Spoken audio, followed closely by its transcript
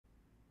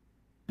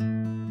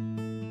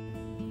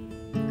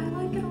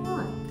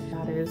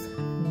teachers,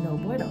 no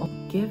bueno.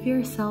 Give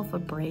yourself a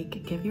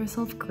break, give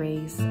yourself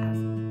grace.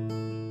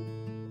 And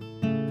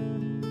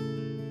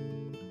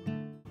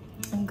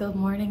good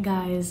morning,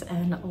 guys,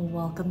 and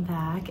welcome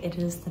back. It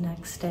is the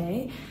next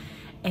day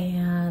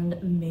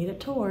and made it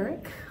to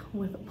work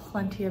with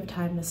plenty of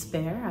time to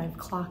spare. I've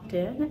clocked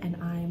in and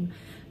I'm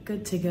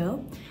good to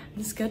go.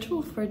 The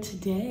schedule for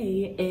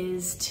today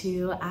is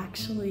to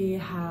actually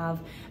have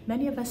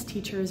many of us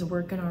teachers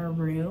work in our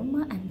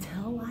room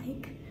until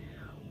like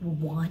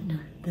 1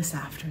 this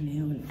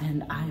afternoon,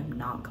 and I am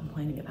not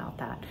complaining about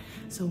that.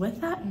 So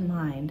with that in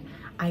mind,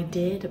 I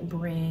did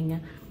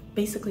bring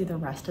basically the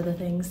rest of the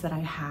things that I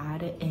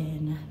had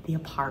in the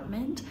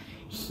apartment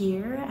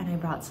here, and I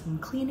brought some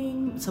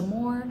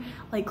more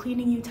like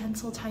cleaning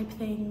utensil type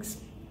things,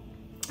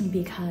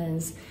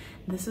 because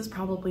this is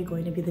probably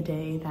going to be the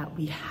day that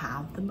we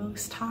have the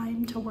most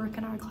time to work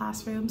in our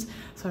classrooms.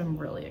 So I'm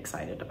really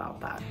excited about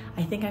that.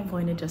 I think I'm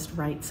going to just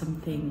write some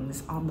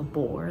things on the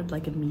board,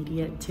 like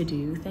immediate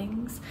to-do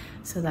things,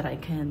 so that I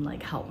can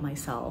like help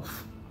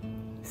myself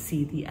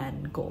see the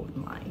end goal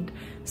in mind.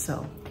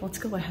 So let's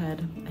go ahead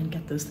and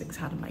get those things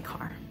out of my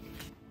car.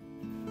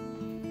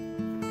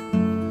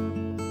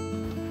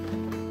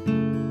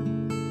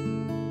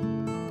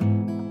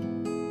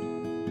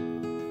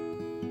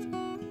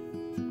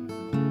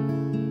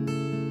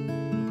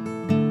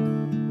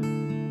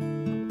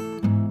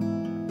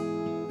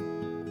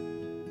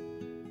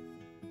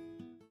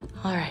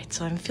 All right,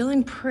 so I'm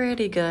feeling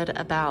pretty good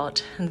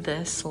about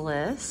this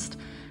list.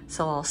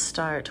 So I'll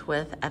start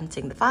with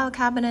emptying the file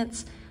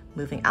cabinets,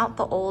 moving out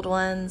the old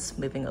ones,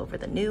 moving over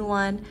the new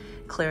one,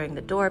 clearing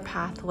the door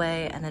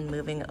pathway, and then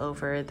moving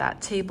over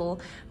that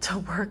table to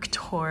work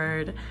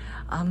toward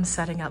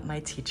setting up my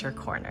teacher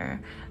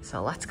corner.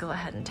 So let's go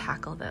ahead and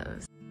tackle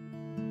those.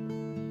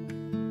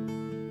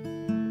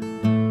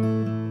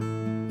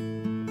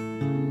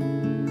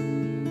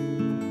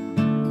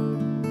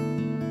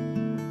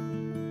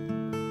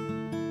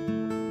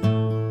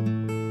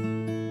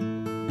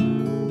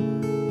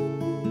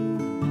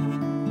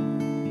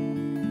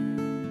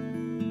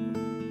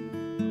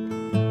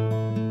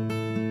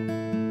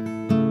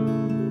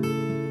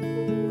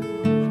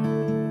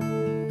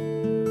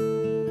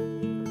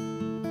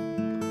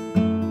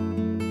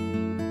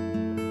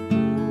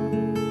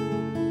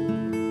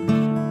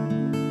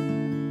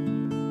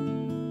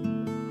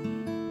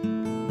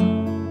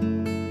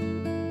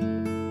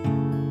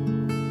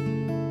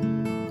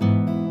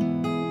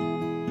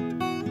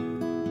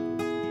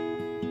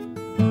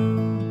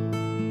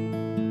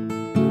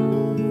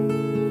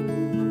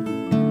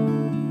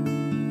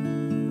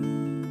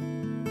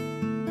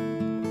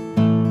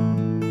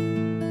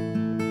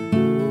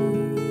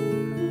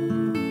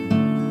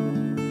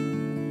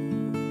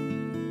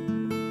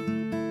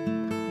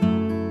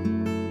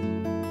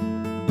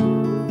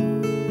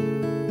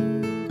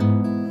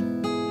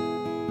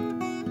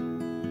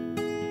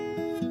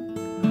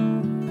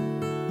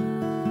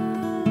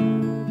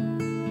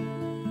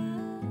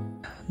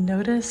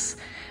 Notice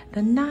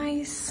the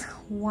nice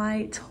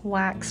white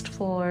waxed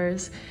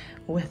floors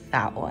with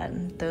that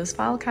one. Those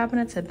file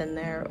cabinets have been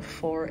there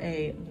for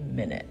a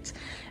minute,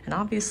 and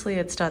obviously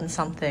it's done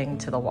something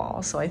to the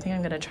wall. So I think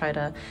I'm gonna try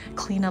to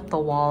clean up the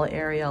wall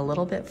area a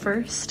little bit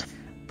first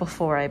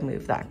before I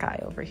move that guy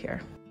over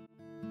here.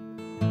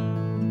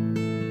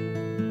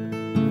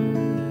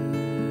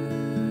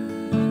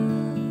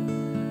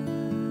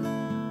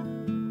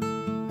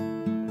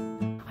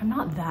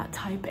 That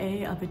type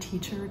A of a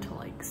teacher to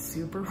like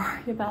super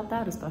worry about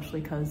that,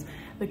 especially because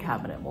the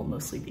cabinet will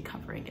mostly be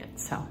covering it.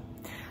 So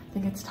I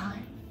think it's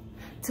time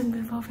to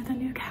move over the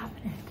new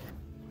cabinet.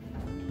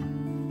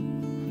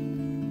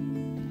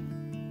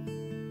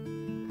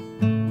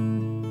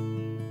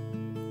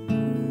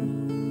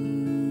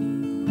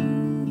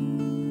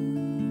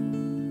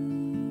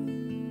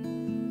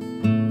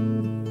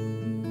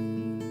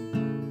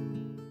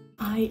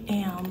 I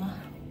am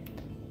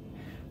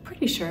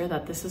pretty sure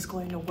that this is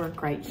going to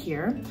work right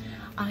here.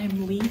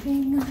 I'm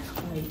leaving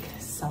like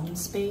some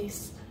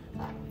space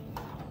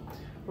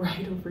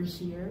right over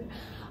here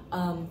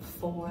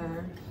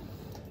for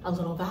a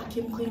little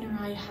vacuum cleaner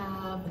I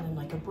have, and then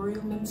like a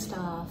broom and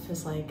stuff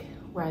is like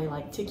where I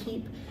like to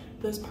keep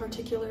those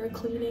particular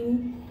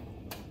cleaning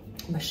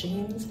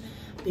machines,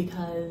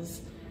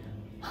 because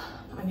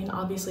I mean,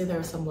 obviously there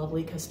are some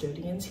lovely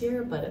custodians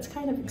here, but it's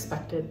kind of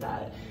expected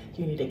that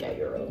you need to get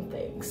your own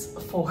things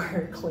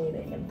for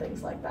cleaning and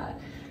things like that.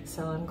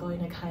 So I'm going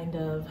to kind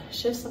of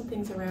shift some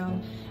things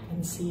around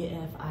and see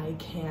if I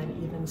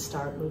can even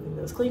start moving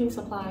those cleaning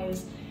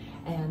supplies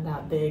and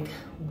that big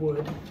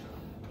wood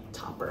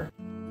topper.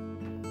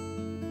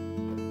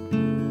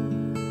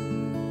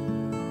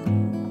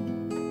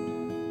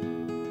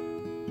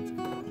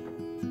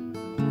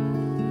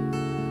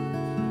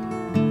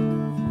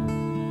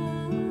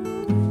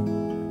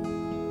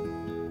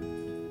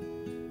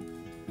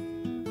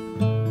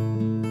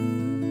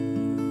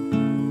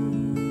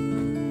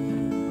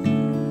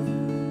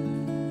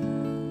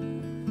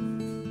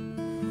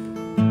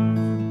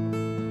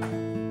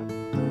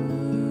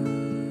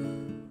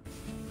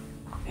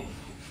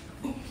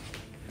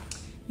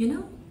 you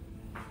know,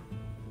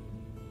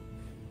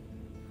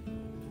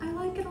 I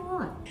like it a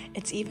lot.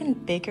 It's even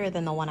bigger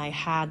than the one I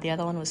had. The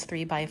other one was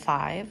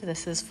 3x5.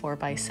 This is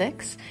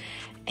 4x6.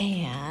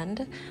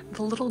 And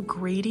the little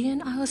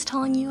gradient I was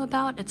telling you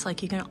about, it's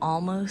like you can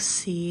almost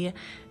see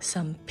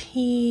some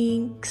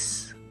pink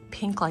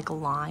like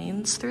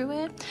lines through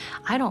it.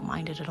 I don't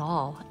mind it at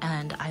all.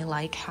 And I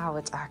like how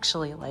it's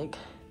actually like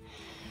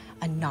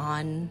a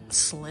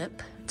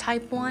non-slip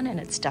type one, and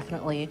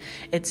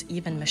it's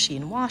even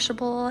machine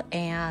washable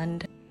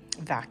and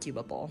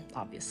vacuumable,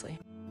 obviously.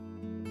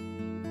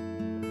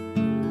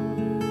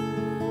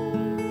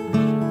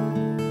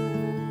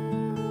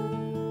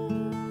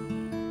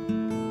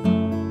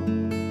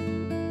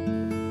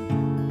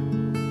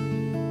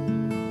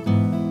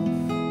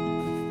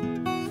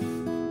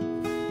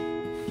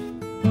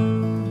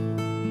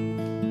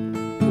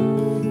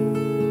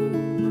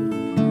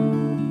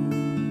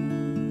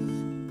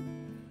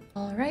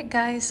 Alright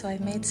guys, so I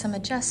made some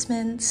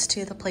adjustments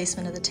to the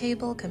placement of the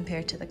table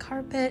compared to the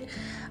carpet.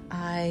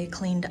 I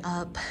cleaned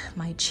up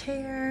my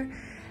chair.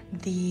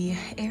 The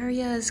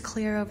area is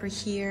clear over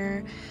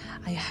here.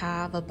 I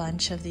have a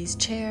bunch of these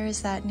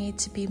chairs that need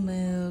to be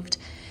moved.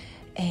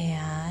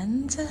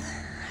 And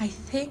I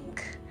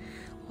think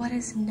what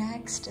is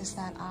next is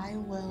that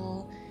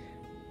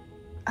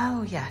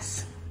oh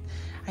yes.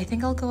 I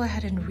think I'll go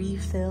ahead and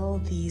refill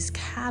these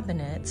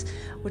cabinets,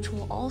 which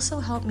will also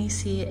help me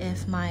see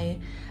if my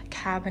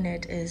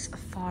cabinet is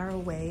far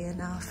away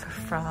enough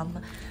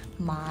from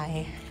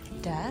my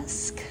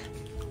desk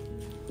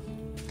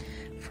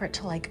for it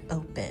to like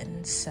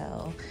open.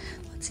 So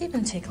let's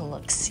even take a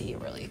look-see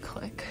really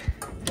quick.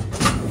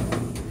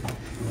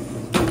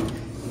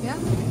 Yeah,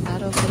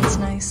 that opens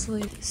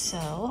nicely.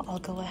 So I'll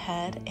go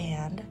ahead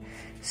and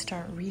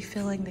start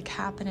refilling the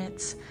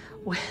cabinets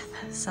with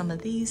some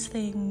of these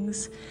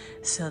things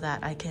so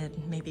that I can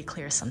maybe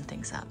clear some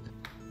things up.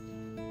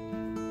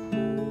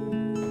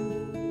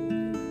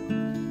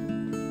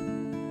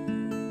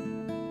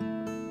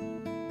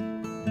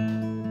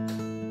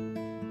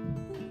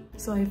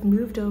 So I've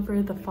moved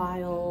over the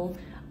file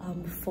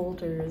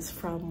folders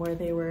from where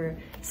they were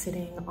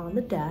sitting on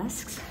the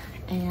desks,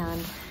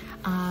 and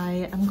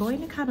I am going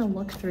to kind of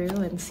look through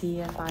and see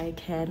if I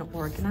can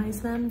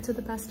organize them to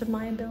the best of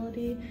my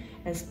ability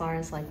as far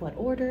as like what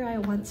order I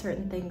want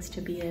certain things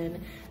to be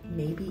in,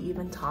 maybe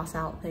even toss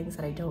out things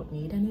that I don't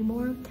need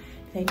anymore.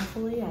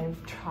 Thankfully,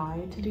 I've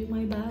tried to do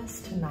my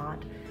best to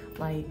not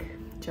like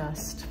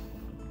just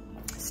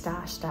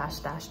stash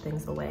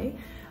things away,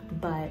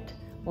 but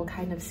we'll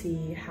kind of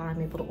see how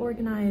I'm able to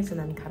organize and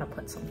then kind of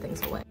put some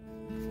things away.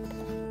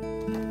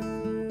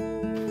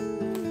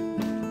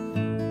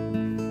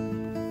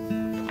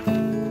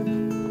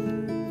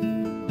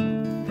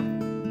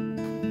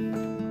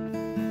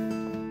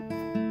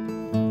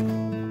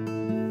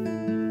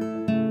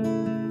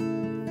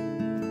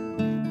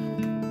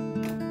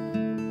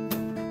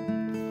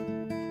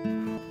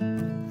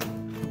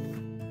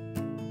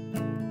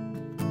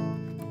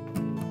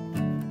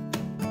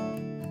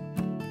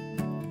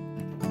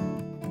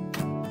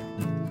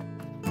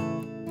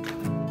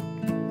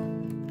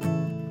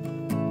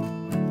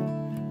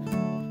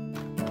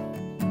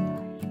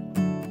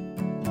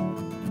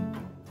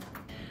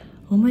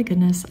 Oh my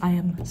goodness, I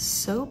am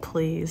so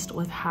pleased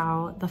with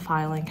how the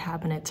filing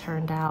cabinet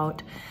turned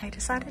out. I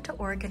decided to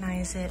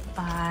organize it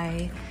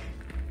by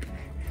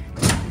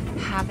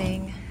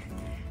having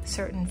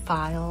certain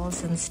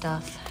files and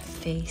stuff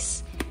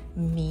face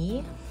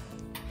me,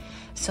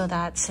 so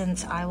that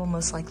since I will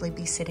most likely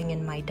be sitting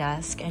in my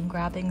desk and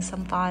grabbing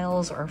some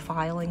files or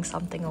filing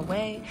something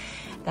away,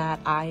 that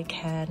I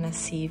can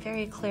see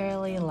very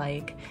clearly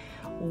like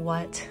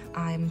what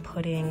I'm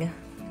putting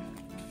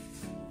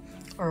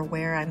or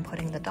where I'm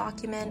putting the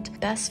document.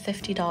 Best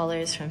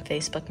 $50 from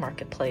Facebook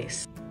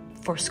Marketplace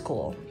for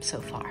school so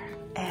far.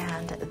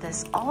 And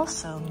this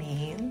also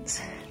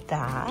means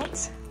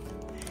that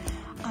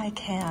I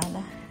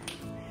can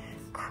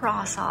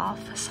cross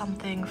off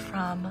something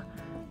from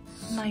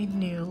my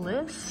new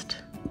list,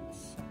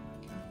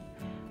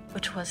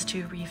 which was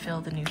to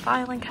refill the new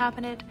filing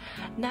cabinet.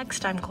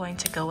 Next, I'm going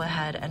to go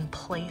ahead and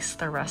place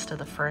the rest of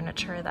the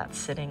furniture that's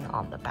sitting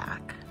on the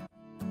back.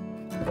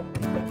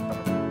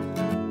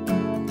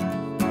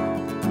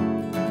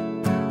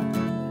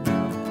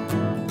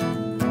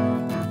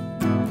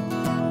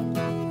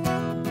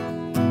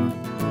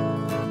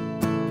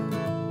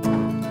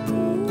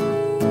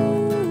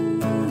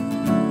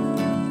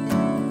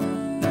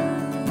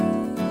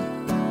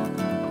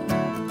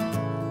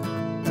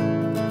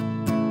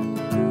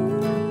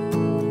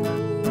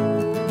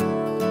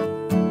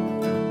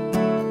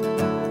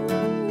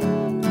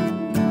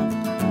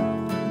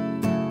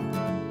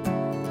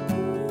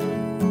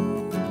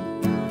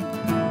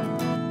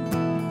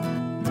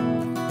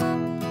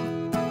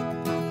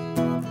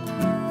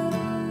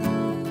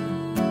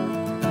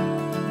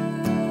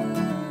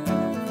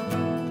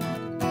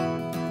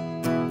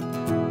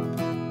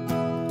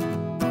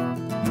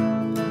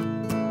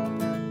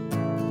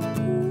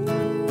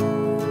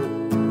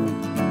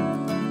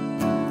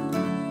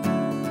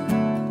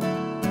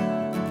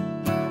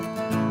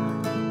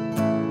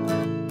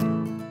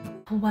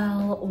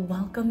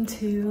 welcome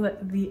to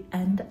the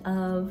end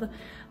of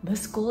the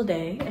school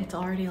day. It's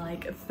already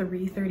like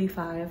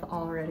 3:35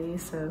 already,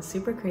 so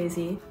super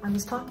crazy. I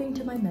was talking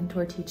to my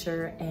mentor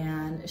teacher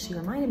and she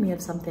reminded me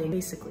of something.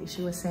 Basically,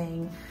 she was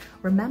saying,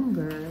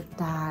 remember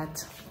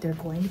that they're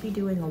going to be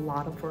doing a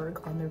lot of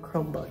work on their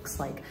Chromebooks,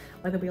 like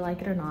whether we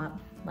like it or not.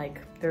 Like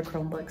their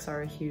Chromebooks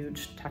are a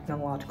huge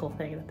technological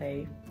thing that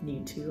they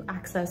need to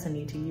access and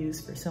need to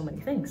use for so many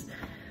things.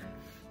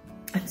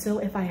 And so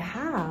if I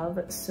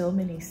have so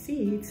many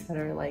seats that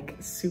are like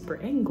super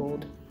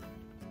angled,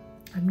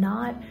 I'm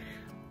not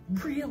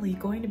really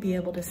going to be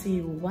able to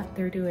see what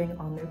they're doing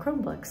on their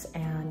Chromebooks,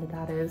 and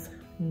that is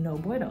no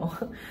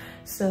bueno.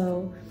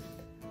 So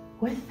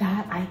with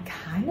that, I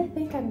kind of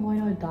think I'm going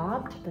to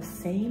adopt the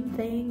same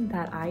thing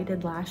that I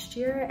did last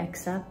year,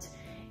 except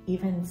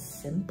even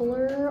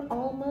simpler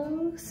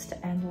almost,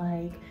 and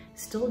like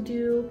still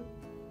do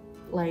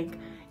like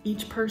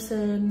each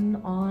person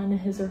on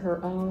his or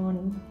her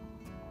own,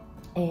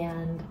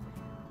 and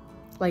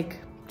like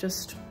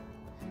just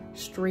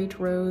straight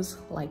rows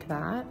like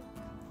that.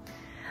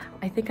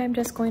 I think I'm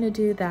just going to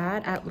do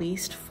that at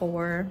least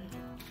for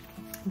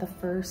the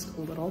first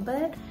little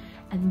bit,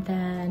 and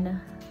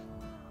then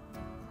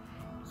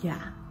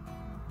yeah,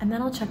 and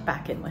then I'll check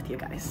back in with you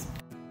guys.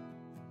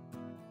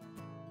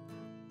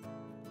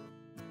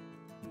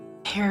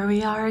 Here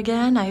we are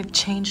again. I've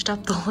changed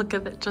up the look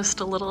of it just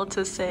a little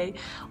to say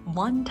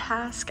one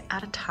task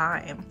at a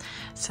time.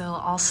 So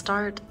I'll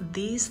start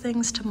these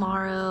things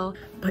tomorrow,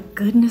 but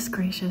goodness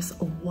gracious,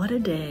 what a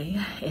day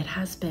it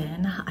has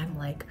been. I'm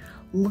like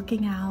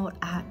looking out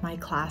at my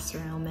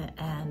classroom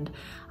and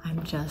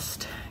I'm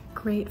just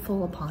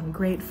grateful upon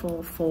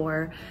grateful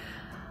for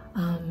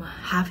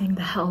having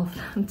the health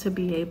to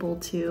be able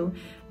to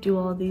do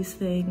all these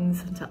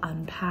things and to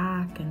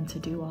unpack and to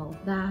do all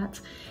of that.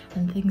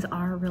 And things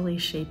are really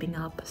shaping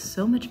up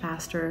so much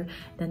faster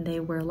than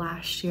they were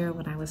last year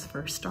when I was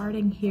first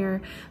starting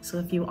here. So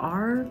if you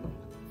are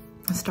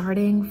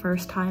starting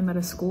first time at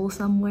a school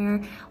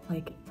somewhere,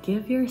 like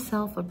give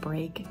yourself a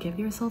break, give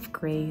yourself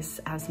grace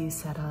as you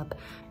set up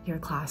your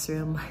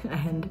classroom.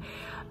 And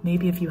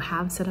maybe if you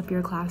have set up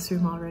your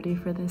classroom already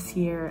for this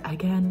year,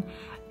 again,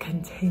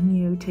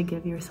 continue to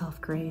give yourself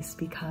grace,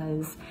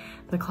 because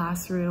the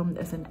classroom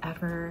is an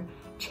ever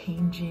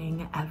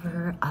changing,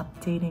 ever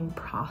updating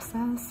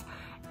process,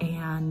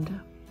 and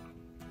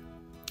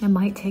it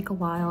might take a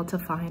while to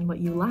find what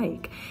you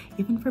like.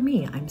 Even for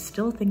me, I'm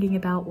still thinking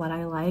about what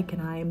I like,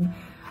 and I'm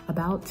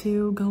about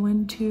to go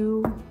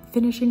into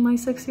finishing my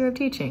 6th year of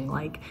teaching.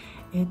 Like,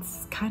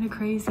 it's kind of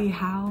crazy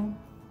how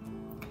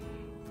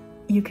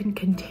you can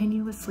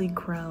continuously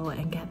grow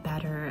and get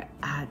better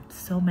at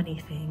so many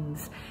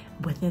things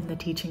within the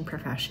teaching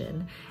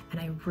profession. And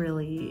I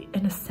really,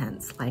 in a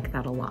sense, like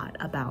that a lot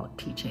about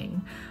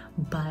teaching.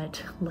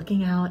 But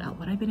looking out at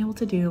what I've been able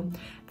to do,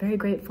 very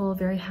grateful,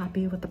 very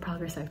happy with the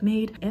progress I've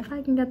made. If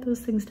I can get those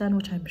things done,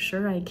 which I'm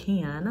sure I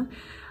can,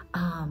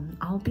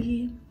 I'll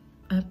be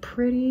in a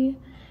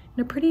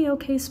pretty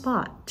okay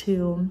spot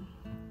to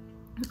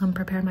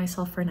prepare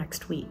myself for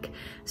next week.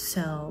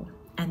 So,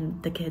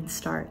 and the kids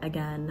start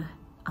again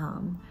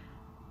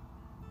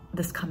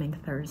this coming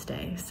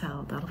Thursday,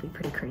 so that'll be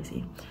pretty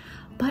crazy.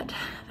 But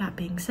that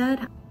being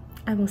said,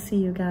 I will see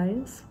you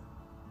guys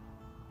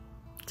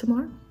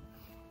tomorrow.